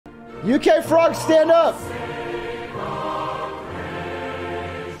UK frogs, stand up.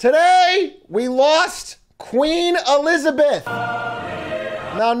 Today, we lost Queen Elizabeth.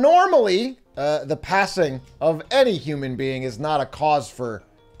 Now, normally, the passing of any human being is not a cause for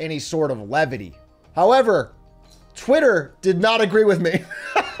any sort of levity. However, Twitter did not agree with me.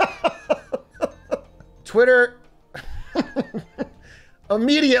 Twitter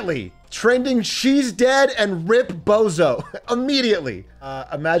immediately trending she's dead and rip bozo. Immediately.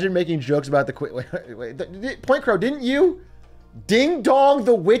 Imagine making jokes about the queen. Wait, Point Crow, didn't you? Ding dong,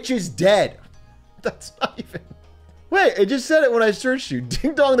 the witch is dead. That's not even. Wait, it just said it when I searched you.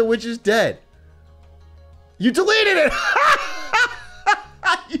 Ding dong, the witch is dead. You deleted it.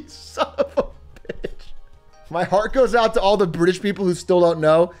 You son of a bitch. My heart goes out to all the British people who still don't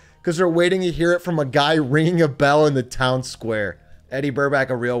know because they're waiting to hear it from a guy ringing a bell in the town square. Eddie Burback,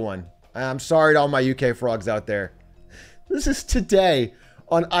 a real one. I'm sorry to all my UK frogs out there. This is today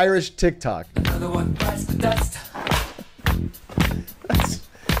on Irish TikTok. Another one bites the dust.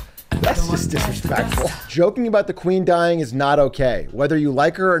 That's just disrespectful. Joking about the queen dying is not okay. Whether you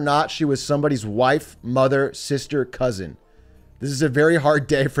like her or not, she was somebody's wife, mother, sister, cousin. This is a very hard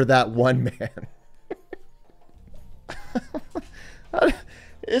day for that one man.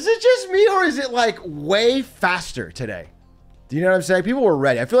 Is it just me or is it like way faster today? Do you know what I'm saying? People were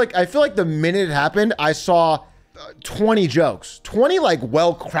ready. I feel like the minute it happened, I saw 20 jokes, 20 like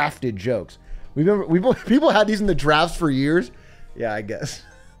well-crafted jokes. People had these in the drafts for years. Yeah, I guess.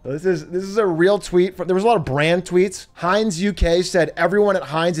 This is a real tweet. There was a lot of brand tweets. Heinz UK said everyone at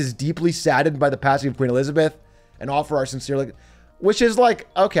Heinz is deeply saddened by the passing of Queen Elizabeth and offer our sincere, which is like,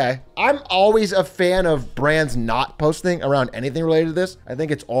 okay. I'm always a fan of brands not posting around anything related to this. I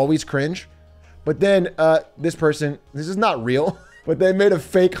think it's always cringe. But then this person, this is not real, but they made a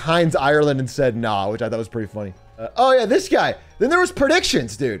fake Heinz Ireland and said nah, which I thought was pretty funny. Oh yeah, this guy. Then there was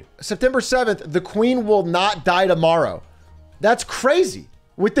predictions, dude. September 7th, the queen will not die tomorrow. That's crazy.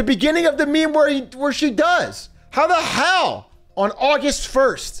 With the beginning of the meme where she does. How the hell on August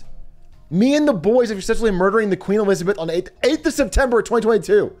 1st, me and the boys are successfully murdering the Queen Elizabeth on 8th of September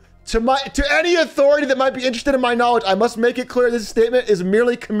 2022. To any authority that might be interested in my knowledge, I must make it clear this statement is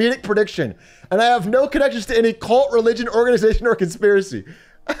merely comedic prediction, and I have no connections to any cult, religion, organization, or conspiracy.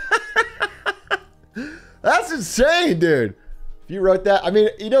 That's insane, dude. If you wrote that, I mean,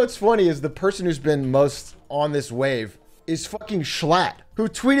 you know what's funny is the person who's been most on this wave is fucking Schlatt, who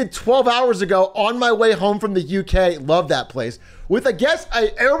tweeted 12 hours ago on my way home from the UK, love that place, with I guess an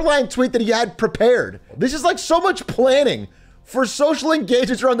airline tweet that he had prepared. This is like so much planning for social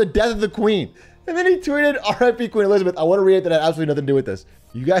engagements around the death of the queen. And then he tweeted, RIP Queen Elizabeth. I want to read it that had absolutely nothing to do with this.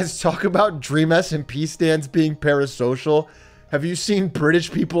 You guys talk about Dream SMP stands being parasocial. Have you seen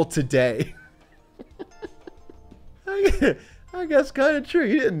British people today? I guess kind of true.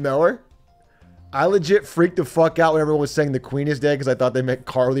 You didn't know her. I legit freaked the fuck out when everyone was saying the queen is dead because I thought they meant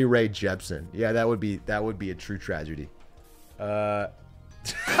Carly Rae Jepsen. Yeah, that would be a true tragedy. The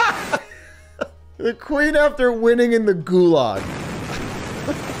queen after winning in the gulag.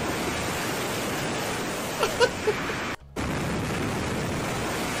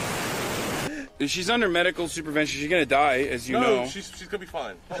 She's under medical supervision. She's gonna die, as you know. She's gonna be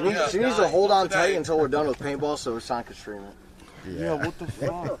fine. She needs to hold on tight until we're done with paintball so her son can stream it. Yeah, what the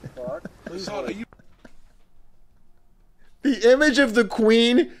fuck? The image of the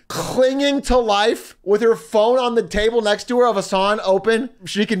queen clinging to life with her phone on the table next to her of Hassan open.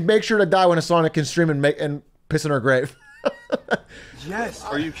 She can make sure to die when Hassan can stream and piss in her grave. Yes.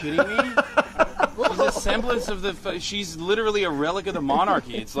 Are you kidding me? She's a semblance of the. She's literally a relic of the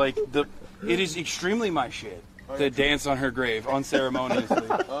monarchy. It's like the. It is extremely my shit to dance on her grave unceremoniously.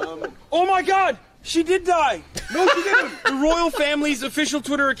 Oh my God! She did die! No, she didn't! The royal family's official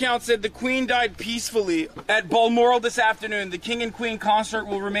Twitter account said the queen died peacefully at Balmoral this afternoon. The king and queen consort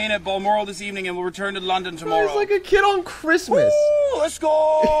will remain at Balmoral this evening and will return to London tomorrow. He's like a kid on Christmas. Woo, let's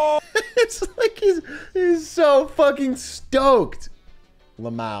go! It's like he's so fucking stoked.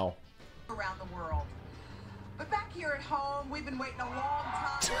 Lamau. Around the world. But back here at home, we've been waiting a long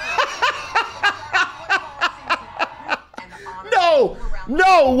time.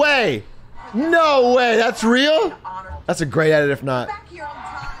 No way! No way, that's real? That's a great edit if not.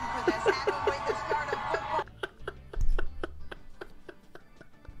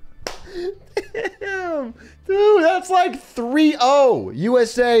 Damn, dude, that's like 3-0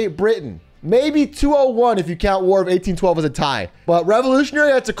 USA, Britain. Maybe 2-1 if you count War of 1812 as a tie. But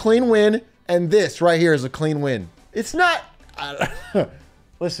Revolutionary, that's a clean win. And this right here is a clean win. It's not,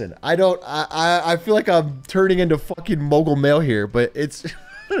 listen, I feel like I'm turning into fucking mogul mail here, but it's,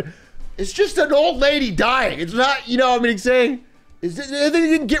 it's just an old lady dying. It's not, you know what I mean saying? They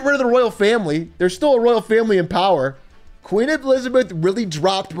didn't get rid of the royal family. There's still a royal family in power. Queen Elizabeth really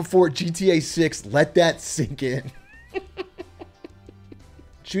dropped before GTA 6. Let that sink in. What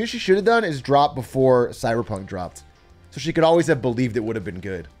she should have done is drop before Cyberpunk dropped. So she could always have believed it would have been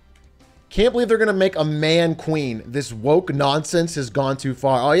good. Can't believe they're going to make a man queen. This woke nonsense has gone too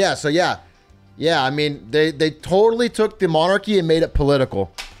far. Oh, yeah. So, yeah. Yeah, I mean, they totally took the monarchy and made it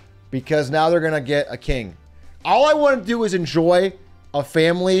political. Because now they're going to get a king. All I want to do is enjoy a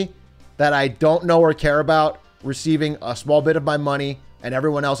family that I don't know or care about receiving a small bit of my money and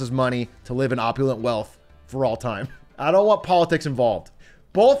everyone else's money to live in opulent wealth for all time. I don't want politics involved.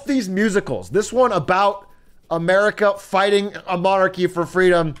 Both these musicals, this one about America fighting a monarchy for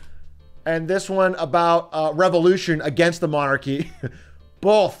freedom, and this one about revolution against the monarchy,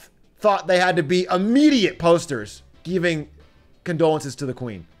 both thought they had to be immediate posters giving condolences to the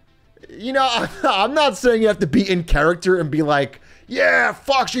queen. You know, I'm not saying you have to be in character and be like, yeah,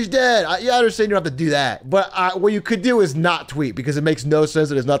 fuck, she's dead. I understand you don't have to do that. But what you could do is not tweet because it makes no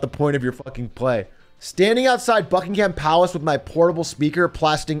sense. It is not the point of your fucking play. Standing outside Buckingham Palace with my portable speaker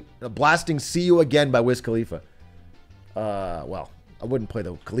blasting See You Again by Wiz Khalifa. Well, I wouldn't play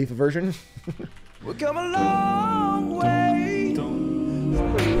the Khalifa version. We've come a long way.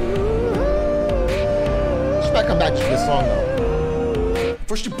 Should I come back to this song though?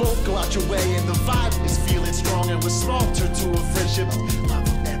 First you both go out your way and the vibe is feeling strong, and with small turn to a friendship. Love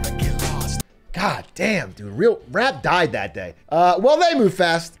will never get lost. God damn, dude. Real rap died that day. Well, they move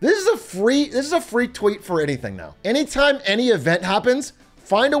fast. This is a free tweet for anything now. Anytime any event happens,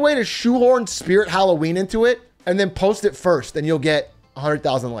 find a way to shoehorn Spirit Halloween into it and then post it first, and you'll get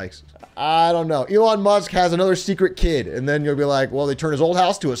 100,000 likes. I don't know. Elon Musk has another secret kid, and then you'll be like, well, they turned his old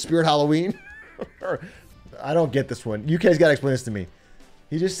house to a Spirit Halloween. I don't get this one. UK's got to explain this to me.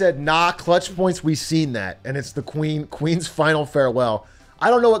 He just said, nah, clutch points, we seen that. And it's the Queen's final farewell. I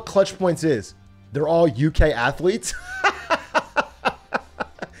don't know what clutch points is. They're all UK athletes.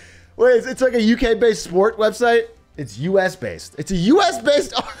 Wait, it's like a UK-based sport website? It's US-based. It's a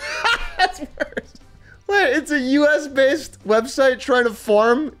US-based... That's worse. Wait, it's a US-based website trying to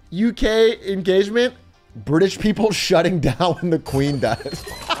farm UK engagement? British people shutting down when the Queen dies.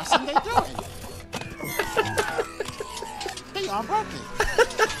 What's they doing? They are working.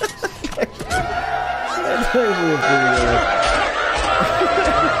 That's actually a pretty good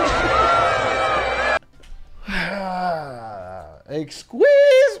one.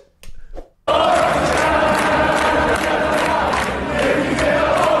 Squeeze!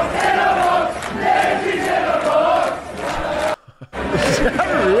 Is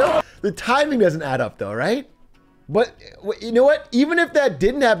that real? The timing doesn't add up though, right? But you know what? Even if that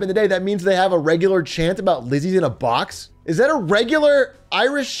didn't happen today, that means they have a regular chant about Lizzie's in a box. Is that a regular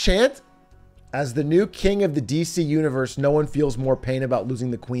Irish chant? As the new king of the DC universe, no one feels more pain about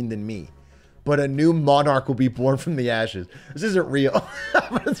losing the queen than me. But a new monarch will be born from the ashes. This isn't real,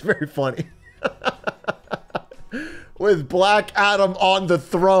 but it's very funny. With Black Adam on the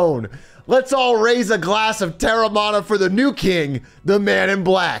throne. Let's all raise a glass of Terramana for the new king, the man in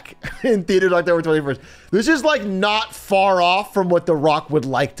black. In theaters October 21st. This is like not far off from what The Rock would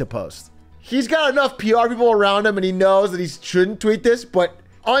like to post. He's got enough PR people around him and he knows that he shouldn't tweet this, but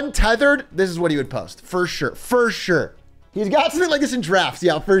untethered, this is what he would post. For sure. For sure. He's got something like this in drafts.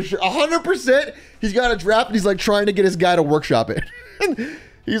 Yeah, for sure. 100%. He's got a draft and he's like trying to get his guy to workshop it.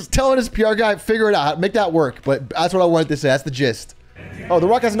 He's telling his PR guy, figure it out, make that work. But that's what I wanted to say. That's the gist. Oh, The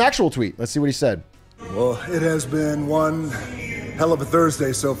Rock has an actual tweet. Let's see what he said. Well, it has been one hell of a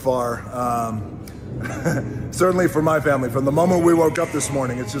Thursday so far. Certainly for my family. From the moment we woke up this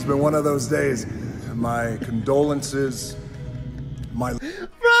morning, it's just been one of those days. My condolences.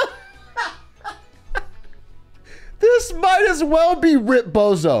 This might as well be Rip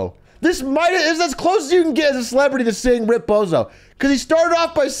Bozo. This is as close as you can get as a celebrity to saying Rip Bozo. Because he started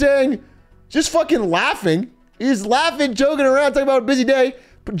off by saying, just fucking laughing. He's laughing, joking around, talking about a busy day.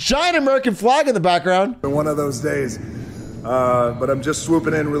 But giant American flag in the background. Been one of those days. But I'm just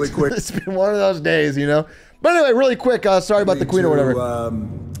swooping in really quick. It's been one of those days, you know. But anyway, really quick, sorry about the Queen or whatever.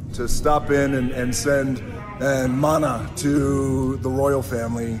 To stop in and send mana to the royal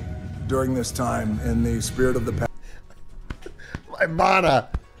family during this time in the spirit of the past. My mana.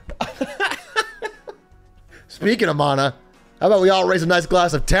 Speaking of mana, how about we all raise a nice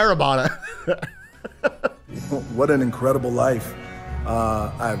glass of Terramana? What an incredible life.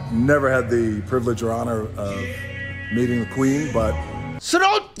 I've never had the privilege or honor of meeting the Queen, but... So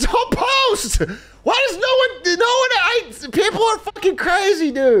don't post! Why does people are fucking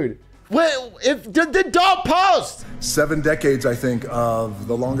crazy, dude. Then don't post! 7 decades, I think, of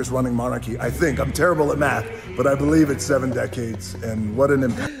the longest running monarchy. I think. I'm terrible at math, but I believe it's 7 decades. And what an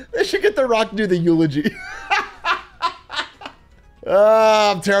impact. They should get The Rock to do the eulogy.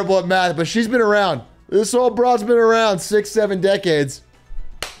 I'm terrible at math, but she's been around. This old broad's been around 6, 7 decades.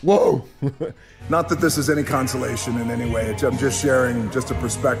 Whoa. Not that this is any consolation in any way. I'm just sharing just a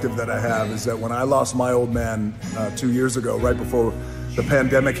perspective that I have, is that when I lost my old man 2 years ago, right before the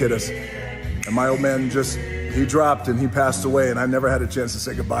pandemic hit us, and my old man he dropped and he passed away, and I never had a chance to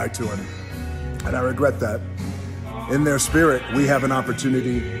say goodbye to him. And I regret that. In their spirit, we have an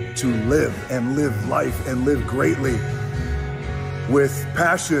opportunity to live and live life and live greatly with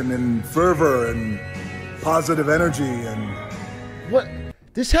passion and fervor and positive energy. And what?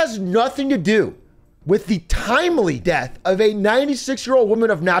 This has nothing to do with the timely death of a 96-year-old woman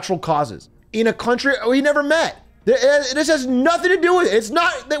of natural causes in a country we never met. This has nothing to do with it. It's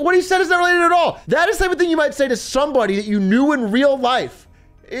not, what he said is not related at all. That is the type of thing you might say to somebody that you knew in real life.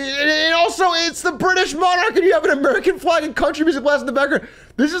 And also, it's the British monarch and you have an American flag and country music blasting in the background.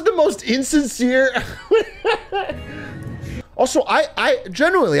 This is the most insincere. Also, I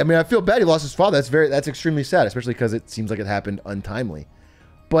genuinely, I mean, I feel bad he lost his father. That's extremely sad, especially because it seems like it happened untimely.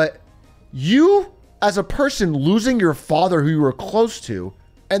 But you, as a person, losing your father who you were close to,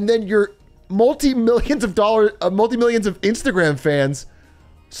 and then your multi-millions of Instagram fans,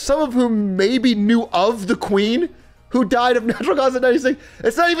 some of whom maybe knew of the Queen, who died of natural causes at 96.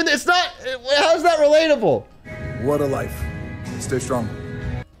 How's that relatable? What a life. Stay strong.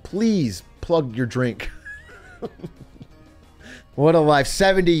 Please plug your drink. What a life.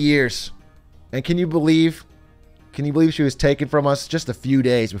 70 years. And can you believe she was taken from us just a few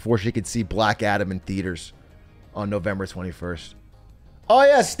days before she could see Black Adam in theaters on November 21st? Oh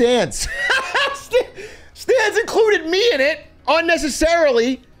yeah, Stans. Stans included me in it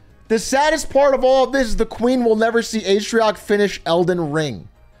unnecessarily. The saddest part of all of this is the Queen will never see Atrioc finish Elden Ring.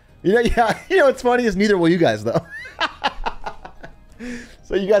 You know what's funny is neither will you guys though.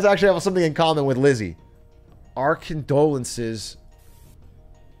 So you guys actually have something in common with Lizzie. Our condolences.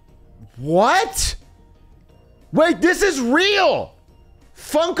 What? Wait, this is real.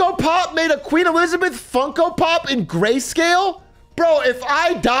 Funko Pop made a Queen Elizabeth Funko Pop in grayscale? Bro, if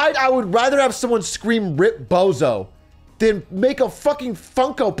I died, I would rather have someone scream "Rip Bozo" than make a fucking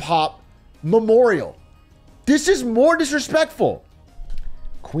Funko Pop memorial. This is more disrespectful.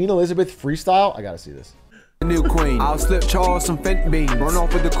 Queen Elizabeth freestyle? I gotta see this. New queen, I'll slip Charles some Fent beans. Run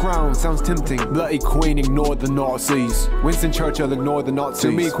off with the crown, sounds tempting. Bloody queen ignored the Nazis. Winston Churchill ignored the Nazis.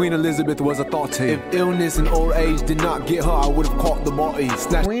 To me, Queen Elizabeth was a thotty. If illness and old age did not get her, I would have caught the body.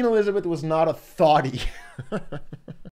 Queen Elizabeth was not a thotty.